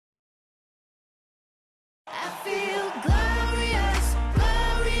feel glorious,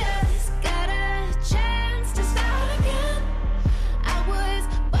 glorious. Got a chance to start again. I was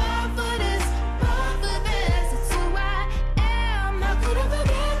born for this, born for this. It's who I am. How could I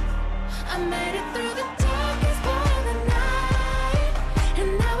forget? I made it through the darkest part of the night,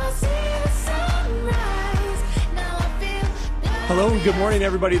 and now I see the sunrise. Now I feel glorious. Hello and good morning,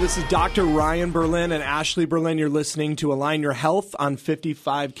 everybody. This is Dr. Ryan Berlin and Ashley Berlin. You're listening to Align Your Health on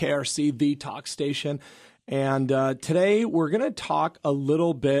 55 KRC, the talk station. And today we're going to talk a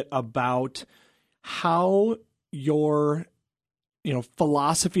little bit about how your,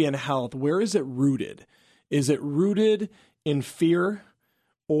 philosophy in health, where is it rooted? Is it rooted in fear,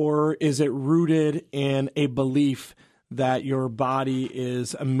 or is it rooted in a belief that your body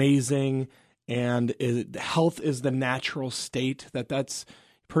is amazing and health is the natural state? That's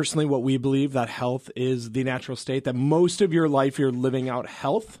personally what we believe, that health is the natural state, that most of your life you're living out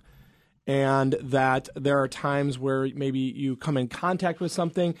health, and that there are times where maybe you come in contact with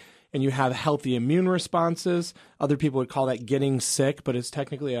something and you have healthy immune responses. Other people would call that getting sick, but it's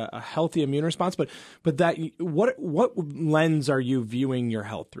technically a healthy immune response. But that what lens are you viewing your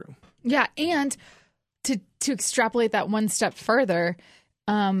health through? Yeah, and to extrapolate that one step further,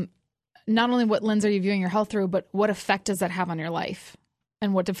 not only what lens are you viewing your health through, but what effect does that have on your life?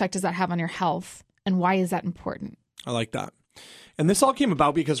 And what effect does that have on your health? And why is that important? I like that. And this all came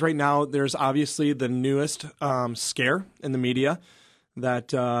about because right now there's obviously the newest scare in the media that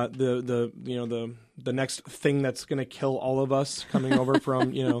the next thing that's going to kill all of us coming over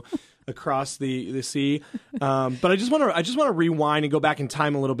from across the sea. But I just want to rewind and go back in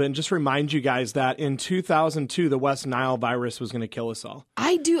time a little bit and just remind you guys that in 2002 the West Nile virus was going to kill us all.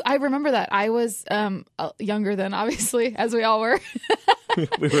 I remember that. I was younger then, obviously, as we all were.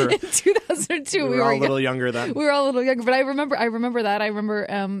 We were in 2002. We were all a little younger then. We were all a little younger, but I remember that. I remember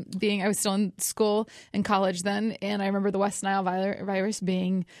I was still in school in college then, and I remember the West Nile virus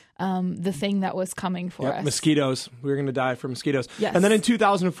being the thing that was coming for us. Mosquitoes. We were going to die from mosquitoes. Yes. And then in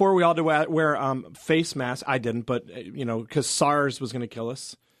 2004, we all had to wear face masks. I didn't, but because SARS was going to kill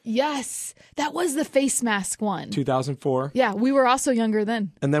us. Yes, that was the face mask one. 2004. Yeah, we were also younger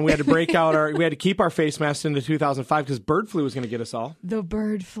then. And then we had to we had to keep our face masks into 2005 because bird flu was going to get us all. The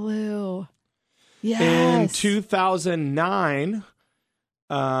bird flu. Yes. In 2009,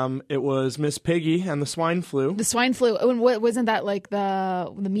 it was Miss Piggy and the swine flu. The swine flu. And what wasn't that like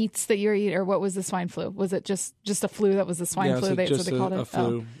the meats that you eat, or what was the swine flu? Was it just a flu that was the swine flu? That's what they called it. A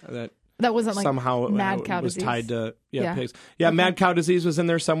flu that wasn't like somehow mad cow was disease. tied to pigs. Yeah, okay. Mad cow disease was in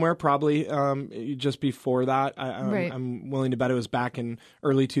there somewhere, probably just before that. Right. I'm willing to bet it was back in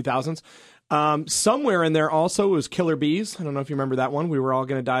early 2000s. Somewhere in there also was killer bees. I don't know if you remember that one. We were all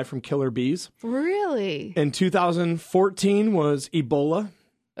going to die from killer bees. Really? In 2014 was Ebola.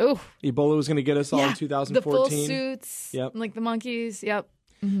 Oh, Ebola was going to get us all in 2014. The full suits. Yep. Like the monkeys. Yep.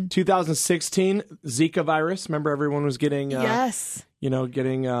 Mm-hmm. 2016 Zika virus. Remember, everyone was getting yes.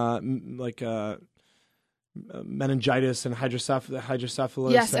 Getting meningitis and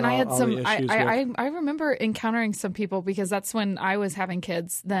hydrocephalus. Yes, and I had some. I remember encountering some people because that's when I was having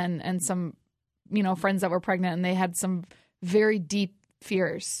kids then, and some, friends that were pregnant, and they had some very deep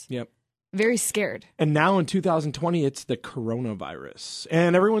fears. Yep. Very scared. And now in 2020, it's the coronavirus,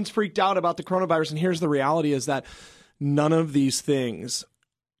 and everyone's freaked out about the coronavirus. And here's the reality: is that none of these things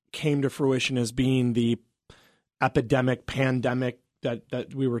came to fruition as being the epidemic, pandemic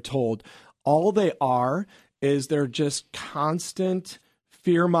that we were told. All they are is they're just constant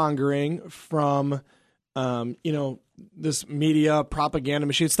fear-mongering from, this media propaganda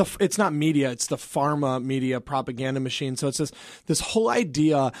machine. It's not media, it's the pharma media propaganda machine. So it's this whole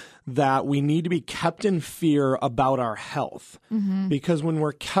idea that we need to be kept in fear about our health. Mm-hmm. Because when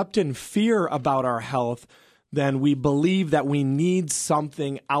we're kept in fear about our health, then we believe that we need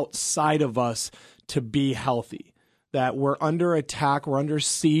something outside of us to be healthy. That we're under attack, we're under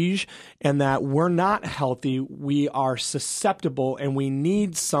siege, and that we're not healthy. We are susceptible, and we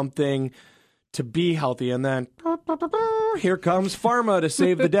need something to be healthy. And then here comes pharma to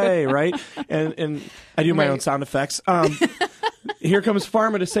save the day, right? And I do my own sound effects. Here comes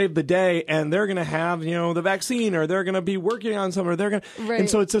pharma to save the day, and they're going to have, the vaccine, or they're going to be working on something, or they're going to. Right. And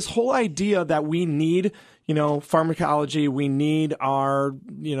so it's this whole idea that we need, pharmacology, we need our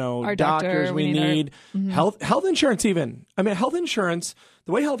our doctors, doctor, we need health insurance even. I mean, health insurance,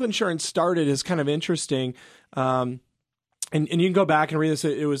 the way health insurance started is kind of interesting. And you can go back and read this.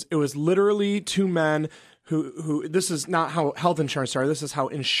 It was literally two men who this is not how health insurance started. This is how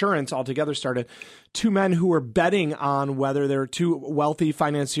insurance altogether started. Two men who were betting on whether there were two wealthy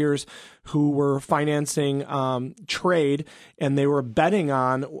financiers who were financing trade, and they were betting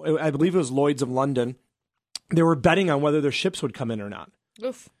on, I believe it was Lloyd's of London. they were betting on whether their ships would come in or not.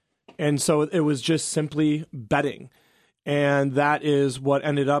 Oof. And so it was just simply betting. And that is what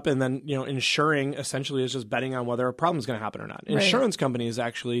ended up. And then, insuring essentially is just betting on whether a problem is going to happen or not. Right. Insurance companies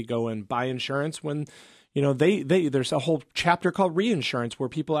actually go and buy insurance when, there's a whole chapter called reinsurance where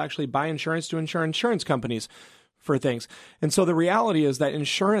people actually buy insurance to insure insurance companies for things. And so the reality is that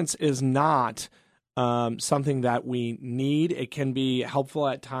insurance is not something that we need. It can be helpful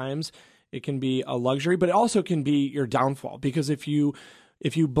at times. It can be a luxury, but it also can be your downfall, because if you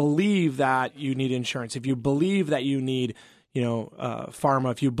believe that you need insurance, if you believe that you need,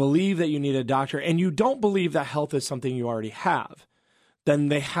 pharma, if you believe that you need a doctor, and you don't believe that health is something you already have, then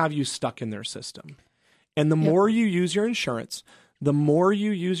they have you stuck in their system. And the more you use your insurance, the more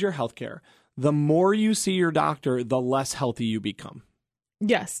you use your healthcare, the more you see your doctor, the less healthy you become.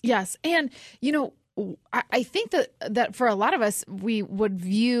 Yes. And, I think that for a lot of us, we would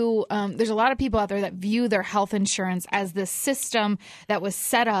view, there's a lot of people out there that view their health insurance as this system that was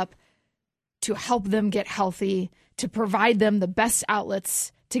set up to help them get healthy, to provide them the best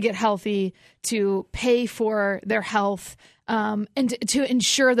outlets to get healthy, to pay for their health, and to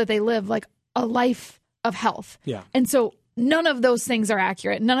ensure that they live like a life of health. Yeah. And so none of those things are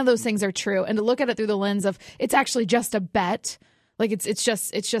accurate. None of those things are true. And to look at it through the lens of it's actually just a bet. Like it's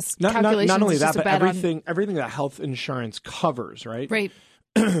just calculations. Not only it's that, just a but bet everything that health insurance covers, right? Right.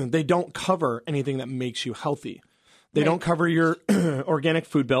 They don't cover anything that makes you healthy. They don't cover your organic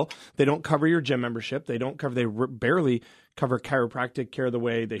food bill. They don't cover your gym membership. They barely cover chiropractic care the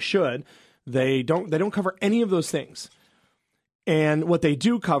way they should. They don't cover any of those things. And what they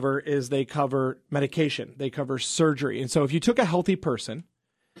do cover is they cover medication. They cover surgery. And so if you took a healthy person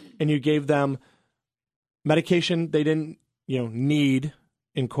and you gave them medication they didn't, need,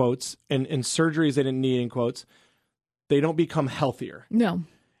 in quotes, and surgeries they didn't need, in quotes, they don't become healthier. No.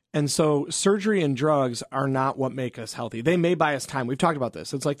 And so surgery and drugs are not what make us healthy. They may buy us time. We've talked about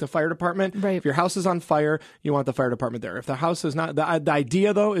this. It's like the fire department. Right. If your house is on fire, you want the fire department there. If the house is not, the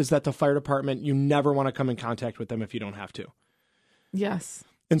idea though is that the fire department, you never want to come in contact with them if you don't have to. Yes.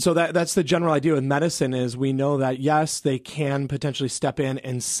 And so that's the general idea with medicine is we know that, yes, they can potentially step in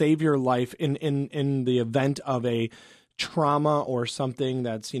and save your life in the event of a trauma or something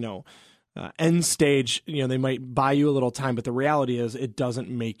that's, end stage. They might buy you a little time, but the reality is it doesn't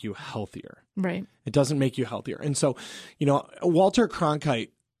make you healthier. Right. It doesn't make you healthier. And so, Walter Cronkite,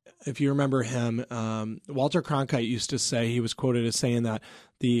 if you remember him, Walter Cronkite used to say, he was quoted as saying that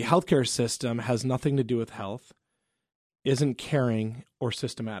the healthcare system has nothing to do with health, isn't caring, or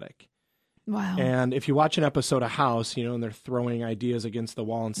systematic. Wow. And if you watch an episode of House, and they're throwing ideas against the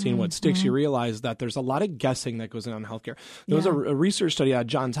wall and seeing what sticks, you realize that there's a lot of guessing that goes on healthcare. There was a research study at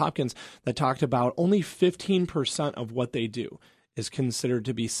Johns Hopkins that talked about only 15% of what they do is considered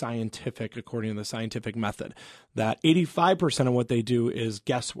to be scientific according to the scientific method. That 85% of what they do is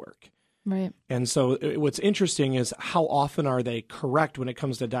guesswork. Right. And so what's interesting is how often are they correct when it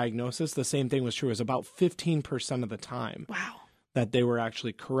comes to diagnosis? The same thing was true as about 15% of the time. Wow. That they were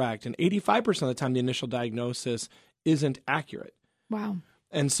actually correct. And 85% of the time, the initial diagnosis isn't accurate. Wow.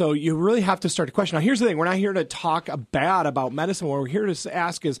 And so you really have to start to question. Now, here's the thing. We're not here to talk bad about medicine. What we're here to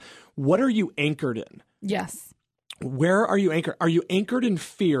ask is, what are you anchored in? Yes. Where are you anchored? Are you anchored in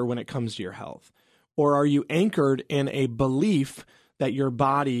fear when it comes to your health? Or are you anchored in a belief that your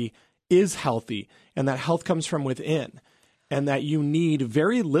body is healthy and that health comes from within and that you need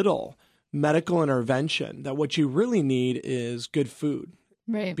very little medical intervention, that what you really need is good food,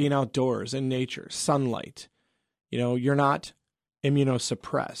 Right. being outdoors in nature, sunlight. You're not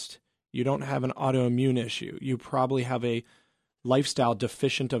immunosuppressed. You don't have an autoimmune issue. You probably have a lifestyle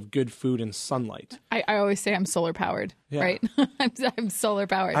deficient of good food and sunlight. I always say I'm solar powered, Yeah. right? I'm solar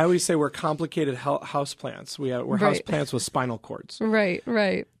powered. I always say we're complicated house plants. We're house Right. plants with spinal cords. Right.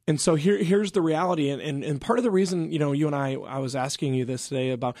 And so here's the reality, and part of the reason you and I was asking you this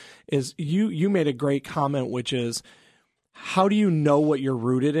today about is you made a great comment, which is, how do you know what you're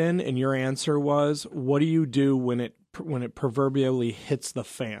rooted in? And your answer was, what do you do when it proverbially hits the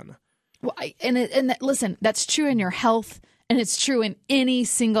fan? Well, listen, that's true in your health, and it's true in any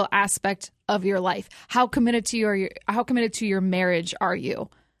single aspect of your life. How committed to your marriage are you?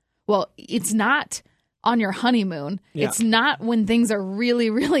 Well, it's not on your honeymoon. Yeah. It's not when things are really,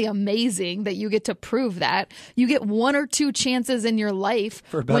 really amazing that you get to prove that. You get one or two chances in your life.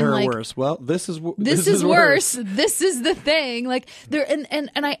 For better when, or worse. Well, this is worse. This is the thing. Like there, and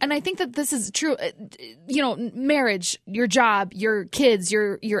I think that this is true. Marriage, your job, your kids,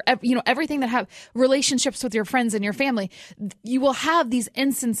 your everything that have relationships with your friends and your family. You will have these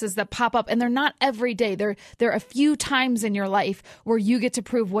instances that pop up, and they're not every day. There are a few times in your life where you get to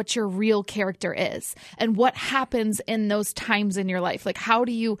prove what your real character is. and what happens in those times in your life. Like, how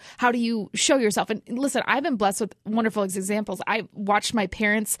do you show yourself? And listen, I've been blessed with wonderful examples. I watched my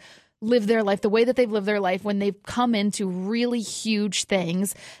parents live their life the way that they've lived their life. When they've come into really huge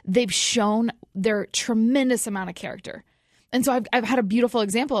things, they've shown their tremendous amount of character. And so I've had a beautiful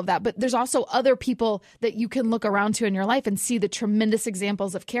example of that. But there's also other people that you can look around to in your life and see the tremendous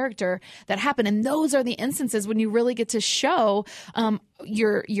examples of character that happen. And those are the instances when you really get to show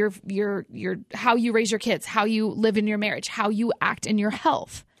your how you raise your kids, how you live in your marriage, how you act in your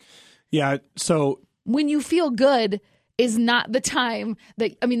health. Yeah. So when you feel good is not the time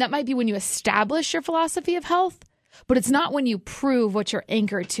that might be when you establish your philosophy of health, but it's not when you prove what you're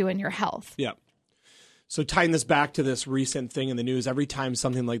anchored to in your health. yeah. So tying this back to this recent thing in the news, every time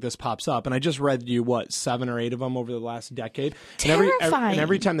something like this pops up, and I just read you, 7 or 8 of them over the last decade. Terrifying. And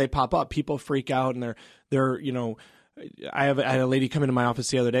every time they pop up, people freak out, and they're I had a lady come into my office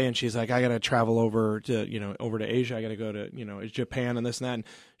the other day, and she's like, I got to travel over to Asia. I got to go to, Japan and this and that. And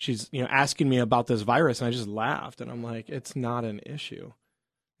she's, asking me about this virus, and I just laughed, and I'm like, it's not an issue.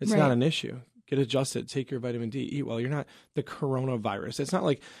 It's not an issue. Get adjusted, take your vitamin D, eat well. You're not the coronavirus. It's not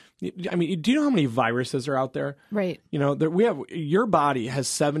like, do you know how many viruses are out there? Right. Your body has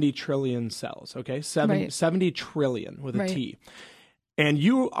 70 trillion cells, okay? 70 trillion with a T. And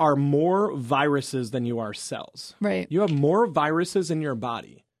you are more viruses than you are cells. Right. You have more viruses in your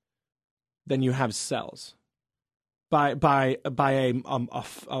body than you have cells by a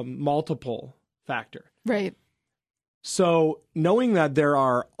multiple factor. Right. So knowing that there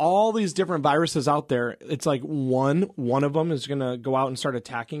are all these different viruses out there, it's like one of them is going to go out and start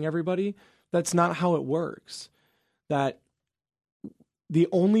attacking everybody. That's not how it works. That the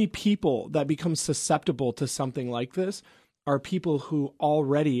only people that become susceptible to something like this are people who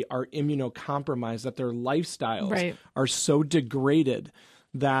already are immunocompromised, that their lifestyles are so degraded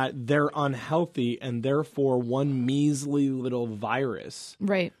that they're unhealthy, and therefore one measly little virus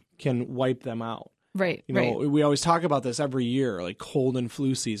can wipe them out. Right. We always talk about this every year, like cold and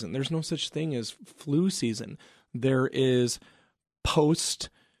flu season. There's no such thing as flu season. There is post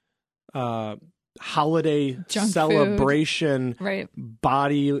holiday junk celebration, food.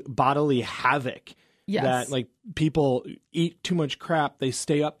 bodily havoc. Yes. That like people eat too much crap, they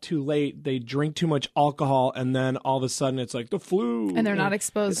stay up too late, they drink too much alcohol, and then all of a sudden it's like the flu. And they're not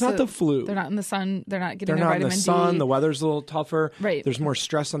exposed. It's not the flu. They're not in the sun. They're not getting They're their not in vitamin the sun. D. The weather's a little tougher. Right. There's more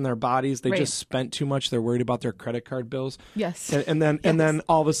stress on their bodies. They Right. just spent too much. They're worried about their credit card bills. Yes. And then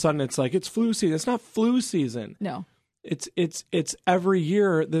all of a sudden it's like it's flu season. It's not flu season. No. It's every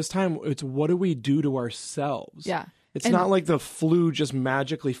year this time. It's what do we do to ourselves? Yeah. It's not like the flu just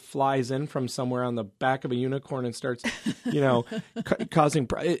magically flies in from somewhere on the back of a unicorn and starts, causing.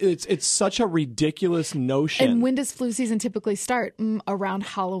 It's such a ridiculous notion. And when does flu season typically start? Around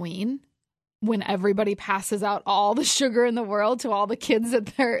Halloween, when everybody passes out all the sugar in the world to all the kids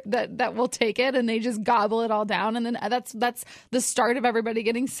that will take it, and they just gobble it all down, and then that's the start of everybody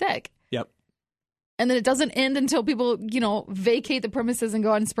getting sick. Yep. And then it doesn't end until people, vacate the premises and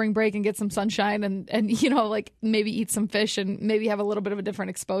go on spring break and get some sunshine and like maybe eat some fish and maybe have a little bit of a different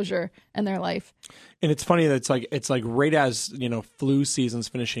exposure in their life. And it's funny that it's like right as, flu season's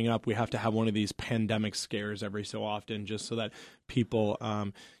finishing up, we have to have one of these pandemic scares every so often just so that people,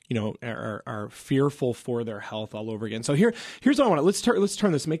 are fearful for their health all over again. So here's what I want to, let's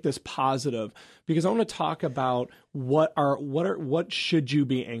turn this, make this positive, because I want to talk about what should you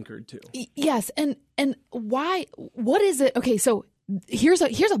be anchored to? Yes. And why, what is it? Okay. So here's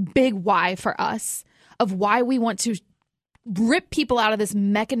a big why for us of why we want to rip people out of this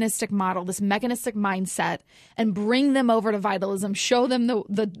mechanistic model, this mechanistic mindset, and bring them over to vitalism, show them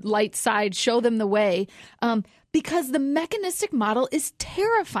the light side, show them the way, because the mechanistic model is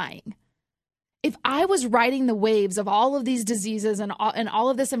terrifying. If I was riding the waves of all of these diseases and all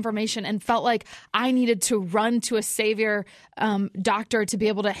of this information and felt like I needed to run to a savior doctor to be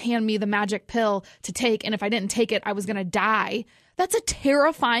able to hand me the magic pill to take, and if I didn't take it, I was going to die, that's a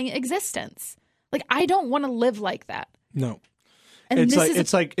terrifying existence. Like, I don't want to live like that. No. And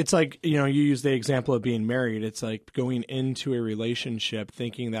it's like you use the example of being married. It's like going into a relationship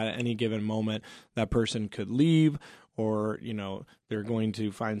thinking that at any given moment that person could leave, or they're going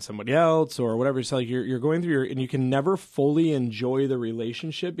to find somebody else or whatever. It's like you're going through and you can never fully enjoy the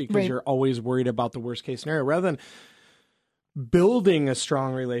relationship because you're always worried about the worst case scenario, rather than building a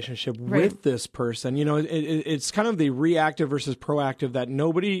strong relationship with this person. It's kind of the reactive versus proactive, that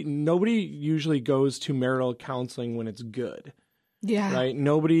nobody usually goes to marital counseling when it's good. Yeah. Right.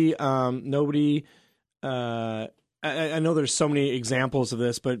 Nobody. I know there's so many examples of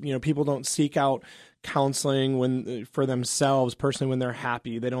this, but people don't seek out counseling for themselves personally when they're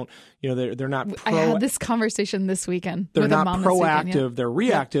happy. They don't, they're not I had this conversation this weekend. They're with a not mom this proactive, weekend, yeah. they're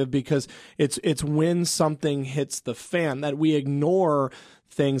reactive because it's when something hits the fan that we ignore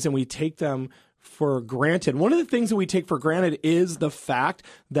things and we take them for granted. One of the things that we take for granted is the fact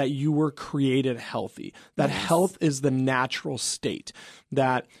that you were created healthy, that health is the natural state,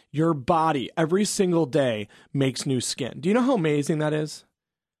 that your body every single day makes new skin. Do you know how amazing that is?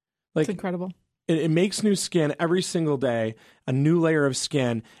 It's incredible. It makes new skin every single day, a new layer of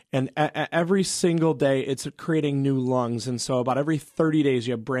skin, and every single day it's creating new lungs. And so about every 30 days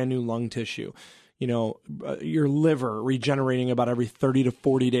you have brand new lung tissue. Your liver regenerating about every 30 to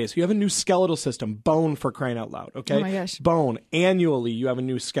 40 days. You have a new skeletal system, bone for crying out loud, okay? Oh my gosh. Bone. Annually, you have a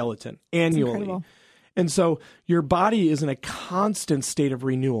new skeleton. Annually. Incredible. And so your body is in a constant state of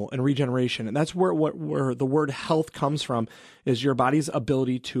renewal and regeneration. And that's where the word health comes from, is your body's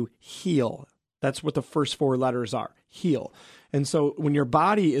ability to heal. That's what the first 4 letters are, heal. And so when your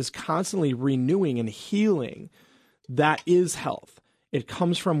body is constantly renewing and healing, that is health. It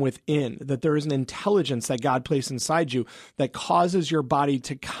comes from within, that there is an intelligence that God placed inside you that causes your body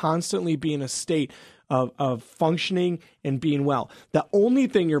to constantly be in a state of functioning and being well. The only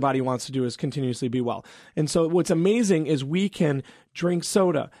thing your body wants to do is continuously be well. And so what's amazing is we can drink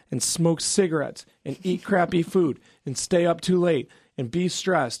soda and smoke cigarettes and eat crappy food and stay up too late and be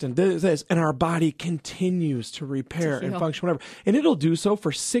stressed and this, and our body continues to repair and function, whatever. And it'll do so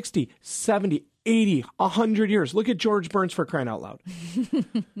for 60, 70, 80, 100 years. Look at George Burns, for crying out loud.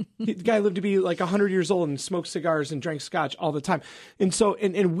 The guy lived to be like 100 years old and smoked cigars and drank scotch all the time. And so,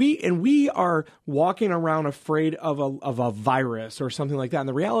 and we are walking around afraid of a virus or something like that. And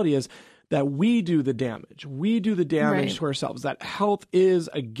the reality is that we do the damage. We do the damage to ourselves. That health is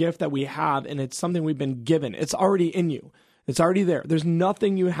a gift that we have, and it's something we've been given. It's already in you. It's already there. There's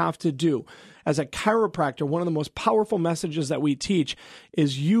nothing you have to do. As a chiropractor, one of the most powerful messages that we teach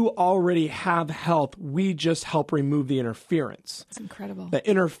is you already have health. We just help remove the interference. It's incredible. The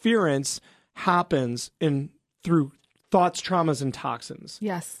interference happens through thoughts, traumas, and toxins.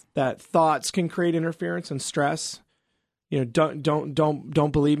 Yes. That thoughts can create interference and stress.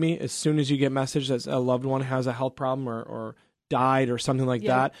 Don't believe me. As soon as you get message that a loved one has a health problem or died or something like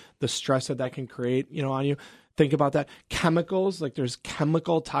that, the stress that can create, on you. Think about that. Chemicals, like there's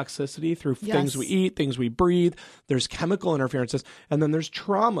chemical toxicity through things we eat, things we breathe. There's chemical interferences. And then there's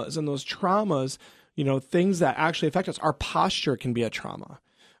traumas. And those traumas, things that actually affect us. Our posture can be a trauma.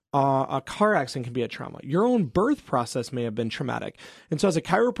 A car accident can be a trauma. Your own birth process may have been traumatic. And so as a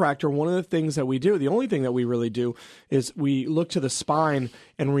chiropractor, one of the things that we do, the only thing that we really do, is we look to the spine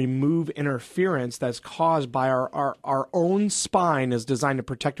and remove interference that's caused by our own spine is designed to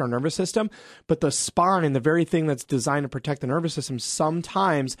protect our nervous system. But the spine and the very thing that's designed to protect the nervous system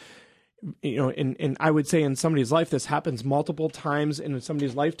sometimes, and I would say in somebody's life, this happens multiple times in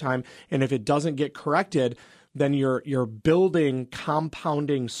somebody's lifetime. And if it doesn't get corrected, then you're building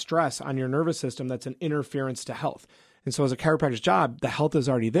compounding stress on your nervous system that's an interference to health. And so as a chiropractor's job, the health is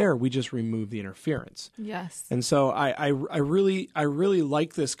already there. We just remove the interference. Yes. And so I really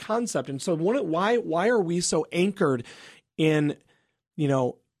like this concept. And so why are we so anchored in,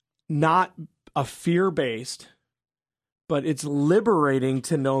 not a fear-based, but it's liberating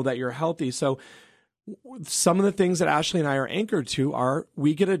to know that you're healthy. So some of the things that Ashley and I are anchored to are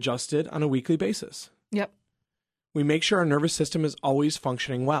we get adjusted on a weekly basis. Yep. We make sure our nervous system is always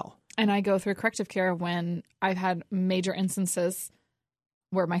functioning well. And I go through corrective care when I've had major instances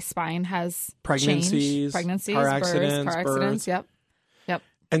where my spine has changed. Pregnancies, car accidents. Births. Yep.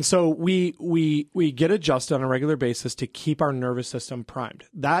 And so we get adjusted on a regular basis to keep our nervous system primed.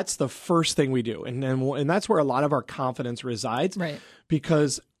 That's the first thing we do. And that's where a lot of our confidence resides. Right.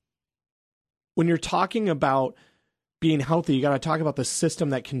 Because when you're talking about being healthy, you got to talk about the system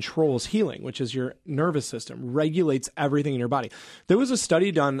that controls healing, which is your nervous system, regulates everything in your body. There was a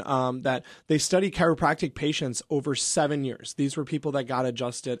study done that they studied chiropractic patients over 7 years. These were people that got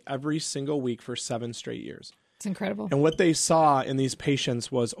adjusted every single week for 7 straight years. It's incredible. And what they saw in these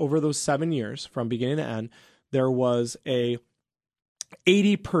patients was over those 7 years, from beginning to end, there was a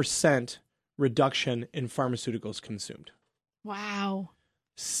 80% reduction in pharmaceuticals consumed. Wow.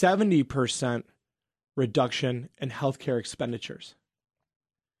 70% reduction in healthcare expenditures,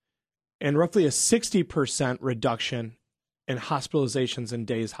 and roughly a 60% reduction in hospitalizations and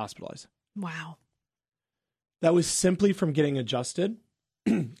days hospitalized. Wow. That was simply from getting adjusted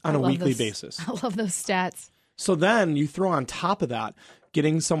on a weekly basis. I love those stats. So then you throw on top of that,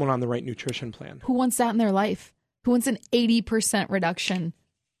 getting someone on the right nutrition plan. Who wants that in their life? Who wants an 80% reduction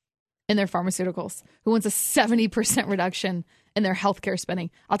in their pharmaceuticals? Who wants a 70% reduction in their healthcare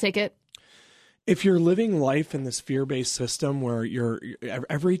spending? I'll take it. If you're living life in this fear-based system where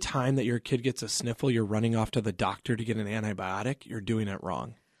every time that your kid gets a sniffle, you're running off to the doctor to get an antibiotic, you're doing it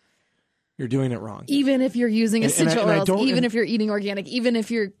wrong. You're doing it wrong. Even if you're using essential oils, even if you're eating organic, even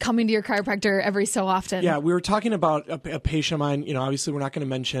if you're coming to your chiropractor every so often. Yeah, we were talking about a patient of mine. You know, obviously we're not going to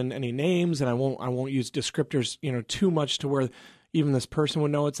mention any names, and I won't use descriptors, you know, too much to where even this person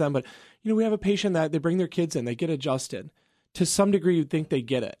would know it's them. But you know, we have a patient that they bring their kids in, they get adjusted. To some degree, you'd think they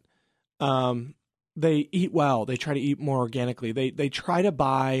get it. They eat well. They try to eat more organically. They try to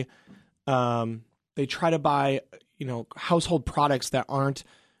buy, you know, household products that aren't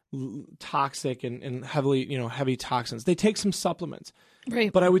toxic and heavy toxins. They take some supplements.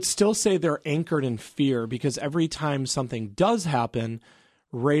 Right. But I would still say they're anchored in fear because every time something does happen,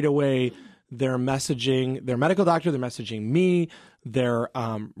 right away they're messaging their medical doctor, they're messaging me, they're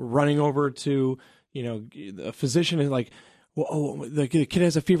running over to, you know, a physician and like, well, the kid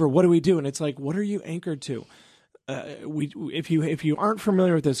has a fever. What do we do? And it's like, what are you anchored to? If you aren't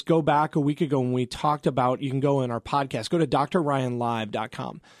familiar with this, go back a week ago when we talked about, you can go in our podcast, go to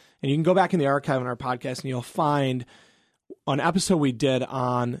drryanlive.com and you can go back in the archive in our podcast and you'll find an episode we did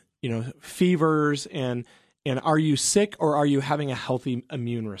on, you know, fevers and are you sick or are you having a healthy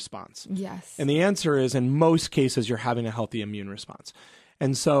immune response? Yes. And the answer is in most cases, you're having a healthy immune response.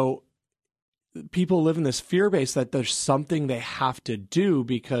 And so people live in this fear base that there's something they have to do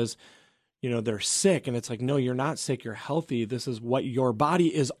because, you know, they're sick. And it's like, no, you're not sick. You're healthy. This is what your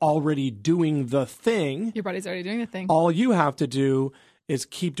body is already doing the thing. Your body's already doing the thing. All you have to do is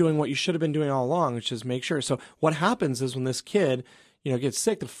keep doing what you should have been doing all along, which is make sure. So what happens is when this kid, you know, gets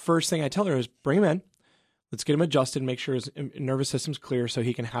sick, the first thing I tell her is bring him in. Let's get him adjusted, make sure his nervous system's clear so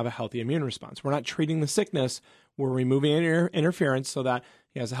he can have a healthy immune response. We're not treating the sickness. We're removing interference so that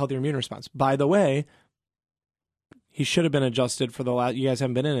he has a healthy immune response. By the way, he should have been adjusted for the last, you guys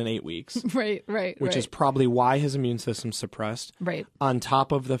haven't been in 8 weeks. Right. Which is probably why his immune system's suppressed. Right. On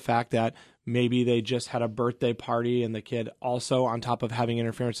top of the fact that maybe they just had a birthday party and the kid also, on top of having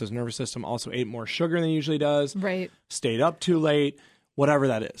interference, his nervous system also ate more sugar than he usually does. Right. Stayed up too late, whatever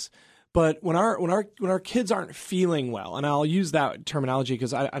that is. But when our kids aren't feeling well, and I'll use that terminology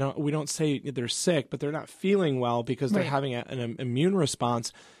because we don't say they're sick, but they're not feeling well because they're having an immune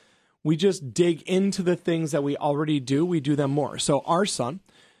response. We just dig into the things that we already do. We do them more. So our son,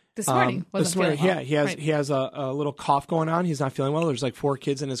 this morning, he has a little cough going on. He's not feeling well. There's like 4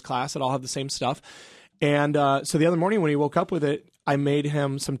 kids in his class that all have the same stuff. And so the other morning when he woke up with it, I made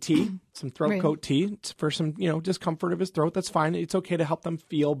him some tea, some throat coat tea for some, you know, discomfort of his throat. That's fine. It's okay to help them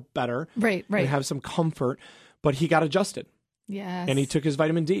feel better. Right. And have some comfort. But he got adjusted. Yes. And he took his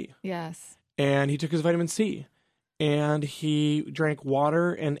vitamin D. Yes. And he took his vitamin C. And he drank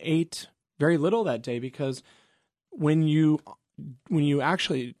water and ate very little that day because when you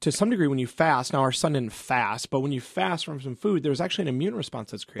actually, to some degree, when you fast, now our son didn't fast, but when you fast from some food, there's actually an immune response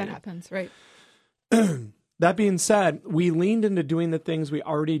that's created. That happens, right. That being said, we leaned into doing the things we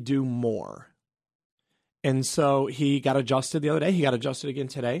already do more. And so he got adjusted the other day. He got adjusted again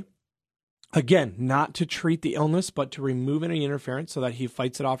today. Again, not to treat the illness, but to remove any interference so that he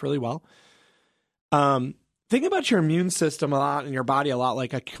fights it off really well. Think about your immune system a lot and your body a lot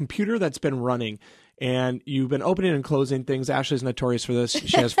like a computer that's been running. And you've been opening and closing things. Ashley's notorious for this.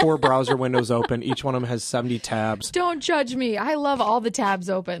 She has 4 browser windows open. Each one of them has 70 tabs. Don't judge me. I love all the tabs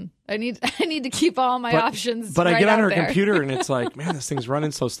open. I need to keep all my options. But right I get on her there. computer and it's like, man, this thing's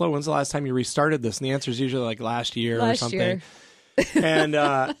running so slow. When's the last time you restarted this? And the answer is usually like last year or something. And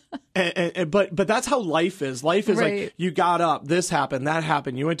but that's how life is. Life is like you got up, this happened, that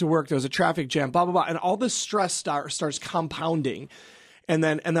happened. You went to work, there was a traffic jam, blah blah blah, and all this stress starts compounding. And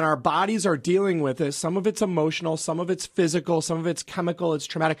then our bodies are dealing with it. Some of it's emotional, some of it's physical, some of it's chemical, it's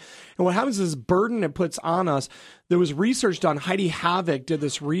traumatic. And what happens is this burden it puts on us. There was research done. Heidi Havoc did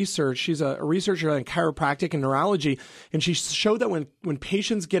this research. She's a researcher in chiropractic and neurology. And she showed that when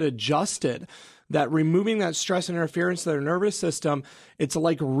patients get adjusted, that removing that stress and interference to their nervous system, it's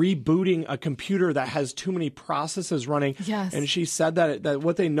like rebooting a computer that has too many processes running. Yes. And she said that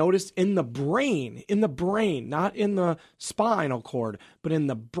what they noticed in the brain, not in the spinal cord, but in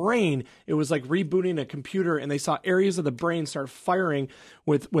the brain, it was like rebooting a computer, and they saw areas of the brain start firing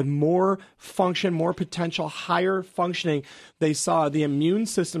with more function, more potential, higher functioning. They saw the immune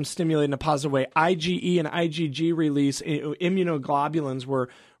system stimulated in a positive way. IgE and IgG release, immunoglobulins were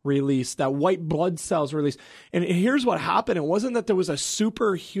released, that white blood cells released. And here's what happened. It wasn't that there was a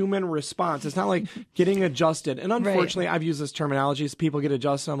superhuman response. It's not like getting adjusted. And unfortunately, I've used this terminology as people get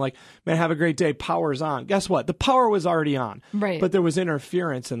adjusted. I'm like, man, have a great day. Power's on. Guess what? The power was already on. Right. But there was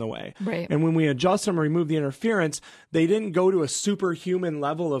interference in the way. Right. And when we adjust them, remove the interference, they didn't go to a superhuman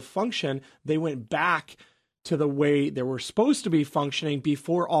level of function. They went back to the way they were supposed to be functioning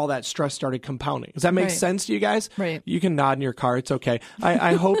before all that stress started compounding. Does that make Right. sense to you guys? Right. You can nod in your car. It's okay.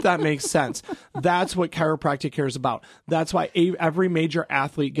 I hope that makes sense. That's what chiropractic care is about. That's why every major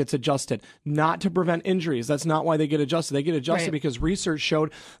athlete gets adjusted, not to prevent injuries. That's not why they get adjusted. They get adjusted Right. because research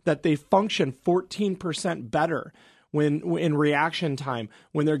showed that they function 14% better when in reaction time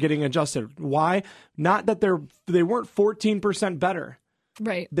when they're getting adjusted. Why? Not that they weren't 14% better.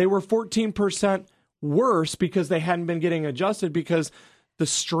 Right. They were 14% worse because they hadn't been getting adjusted, because the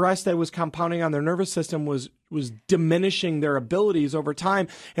stress that was compounding on their nervous system was diminishing their abilities over time.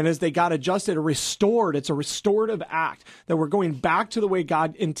 And as they got adjusted, it's a restorative act that we're going back to the way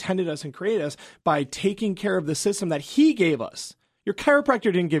God intended us and created us by taking care of the system that He gave us. Your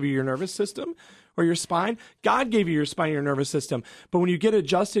chiropractor didn't give you your nervous system or your spine. God gave you your spine and your nervous system. But when you get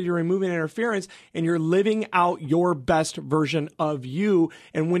adjusted, you're removing interference and you're living out your best version of you.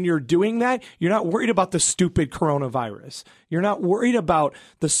 And when you're doing that, you're not worried about the stupid coronavirus. You're not worried about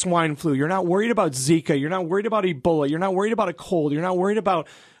the swine flu. You're not worried about Zika. You're not worried about Ebola. You're not worried about a cold. You're not worried about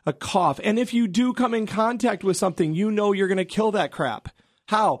a cough. And if you do come in contact with something, you know you're going to kill that crap.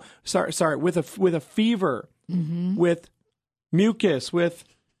 How? Sorry, with a fever, with mucus, with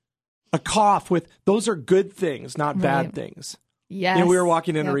a cough, those are good things, not bad Right. things. Yes. We were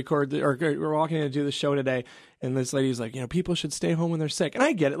walking in to Yep. record, or we were walking in to do the show today, and this lady's like, people should stay home when they're sick. And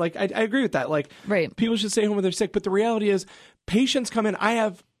I get it. Like, I agree with that. Like, Right. people should stay home when they're sick. But the reality is, patients come in. I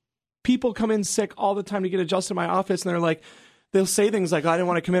have people come in sick all the time to get adjusted in my office, and they're like, they'll say things like, I didn't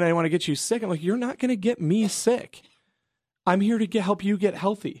want to come in. I didn't want to get you sick. I'm like, you're not going to get me sick. I'm here to help you get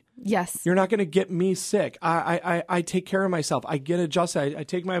healthy. Yes. You're not going to get me sick. I take care of myself. I get adjusted. I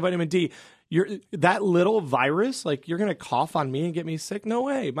take my vitamin D. That little virus, like, you're going to cough on me and get me sick? No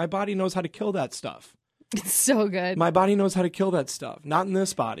way. My body knows how to kill that stuff. It's so good. My body knows how to kill that stuff. Not in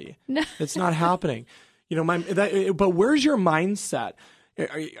this body. No. It's not happening. But where's your mindset?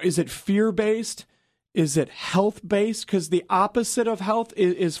 Is it fear-based? Is it health-based? Because the opposite of health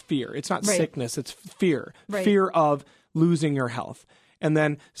is fear. It's not Right. sickness. It's fear. Right. Fear of losing your health. And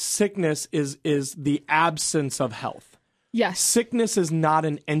then sickness is the absence of health. Yes. Sickness is not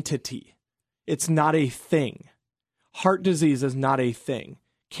an entity. It's not a thing. Heart disease is not a thing.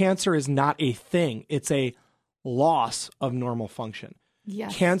 Cancer is not a thing. It's a loss of normal function.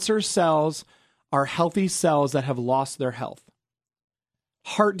 Yes. Cancer cells are healthy cells that have lost their health.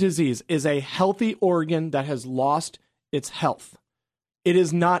 Heart disease is a healthy organ that has lost its health. It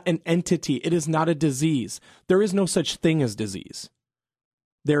is not an entity. It is not a disease. There is no such thing as disease.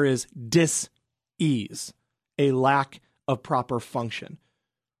 There is dis-ease, a lack of proper function.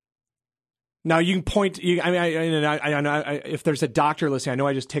 Now you can point. If there's a doctor listening, I know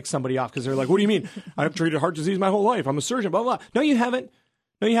I just ticked somebody off because they're like, "What do you mean? I've treated heart disease my whole life. I'm a surgeon." Blah blah. No, you haven't.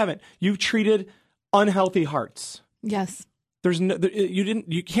 No, you haven't. You've treated unhealthy hearts. Yes.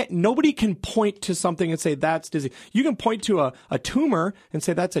 Nobody can point to something and say that's disease. You can point to a tumor and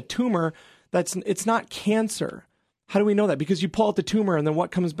say that's a tumor. It's not cancer. How do we know that? Because you pull out the tumor and then what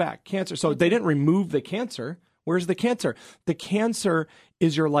comes back? Cancer. So they didn't remove the cancer. Where's the cancer? The cancer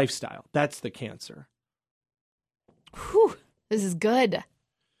is your lifestyle. That's the cancer. Whew. This is good.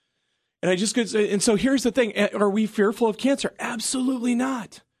 And so here's the thing. Are we fearful of cancer? Absolutely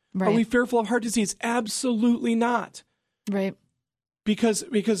not. Right. Are we fearful of heart disease? Absolutely not. Right. Because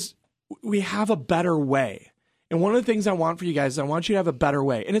we have a better way. And one of the things I want for you guys is I want you to have a better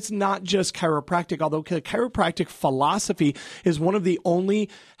way. And it's not just chiropractic, although the chiropractic philosophy is one of the only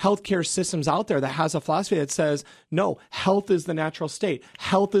healthcare systems out there that has a philosophy that says, no, health is the natural state.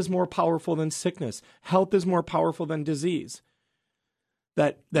 Health is more powerful than sickness. Health is more powerful than disease.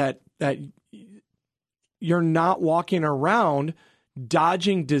 That you're not walking around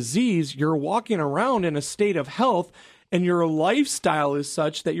dodging disease. You're walking around in a state of health. And your lifestyle is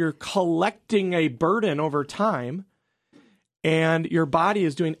such that you're collecting a burden over time, and your body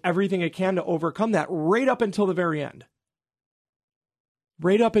is doing everything it can to overcome that right up until the very end.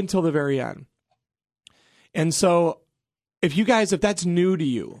 Right up until the very end. And so if that's new to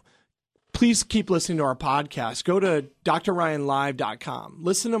you, please keep listening to our podcast. Go to drryanlive.com.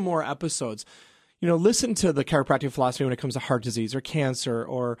 Listen to more episodes. Listen to the chiropractic philosophy when it comes to heart disease or cancer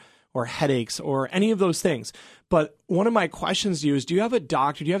or headaches or any of those things. But one of my questions to you is, do you have a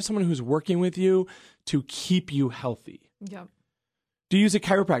doctor? Do you have someone who's working with you to keep you healthy? Yeah. Do you use a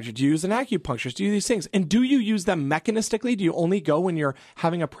chiropractor? Do you use an acupuncturist? Do you do these things? And do you use them mechanistically? Do you only go when you're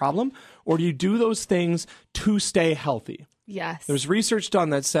having a problem? Or do you do those things to stay healthy? Yes. There's research done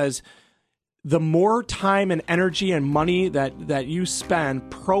that says the more time and energy and money that you spend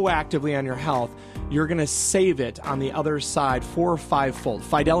proactively on your health, you're going to save it on the other side 4 or 5-fold.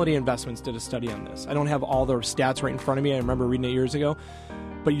 Fidelity Investments did a study on this. I don't have all the stats right in front of me. I remember reading it years ago.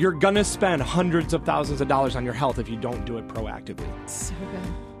 But you're going to spend hundreds of thousands of dollars on your health if you don't do it proactively. So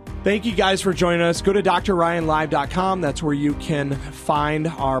good. Thank you guys for joining us. Go to drryanlive.com. That's where you can find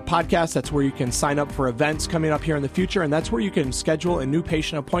our podcast. That's where you can sign up for events coming up here in the future. And that's where you can schedule a new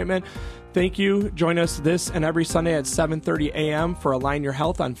patient appointment. Thank you. Join us this and every Sunday at 7:30 a.m. for Align Your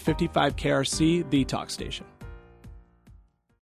Health on 55 KRC, the talk station.